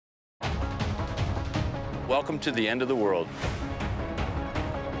Welcome to the end of the world.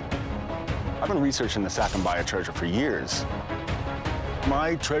 I've been researching the Sacambaya treasure for years.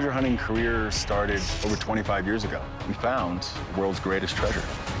 My treasure hunting career started over 25 years ago. We found the world's greatest treasure.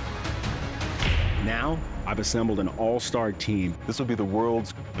 Now, I've assembled an all-star team. This will be the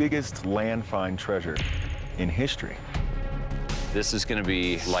world's biggest land find treasure in history. This is going to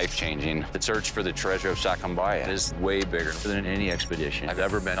be life-changing. The search for the treasure of Sacambaya is way bigger than any expedition I've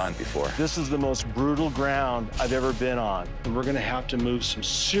ever been on before. This is the most brutal ground I've ever been on. And we're going to have to move some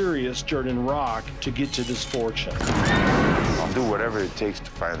serious dirt and rock to get to this fortune. I'll do whatever it takes to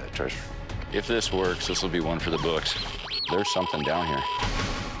find that treasure. If this works, this will be one for the books. There's something down here.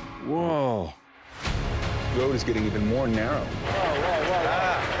 Whoa. The road is getting even more narrow.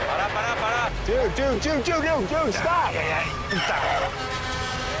 Dude, stop!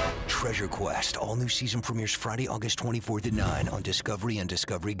 Treasure Quest, all new season premieres Friday, August 24th at 9 on Discovery and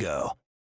Discovery Go.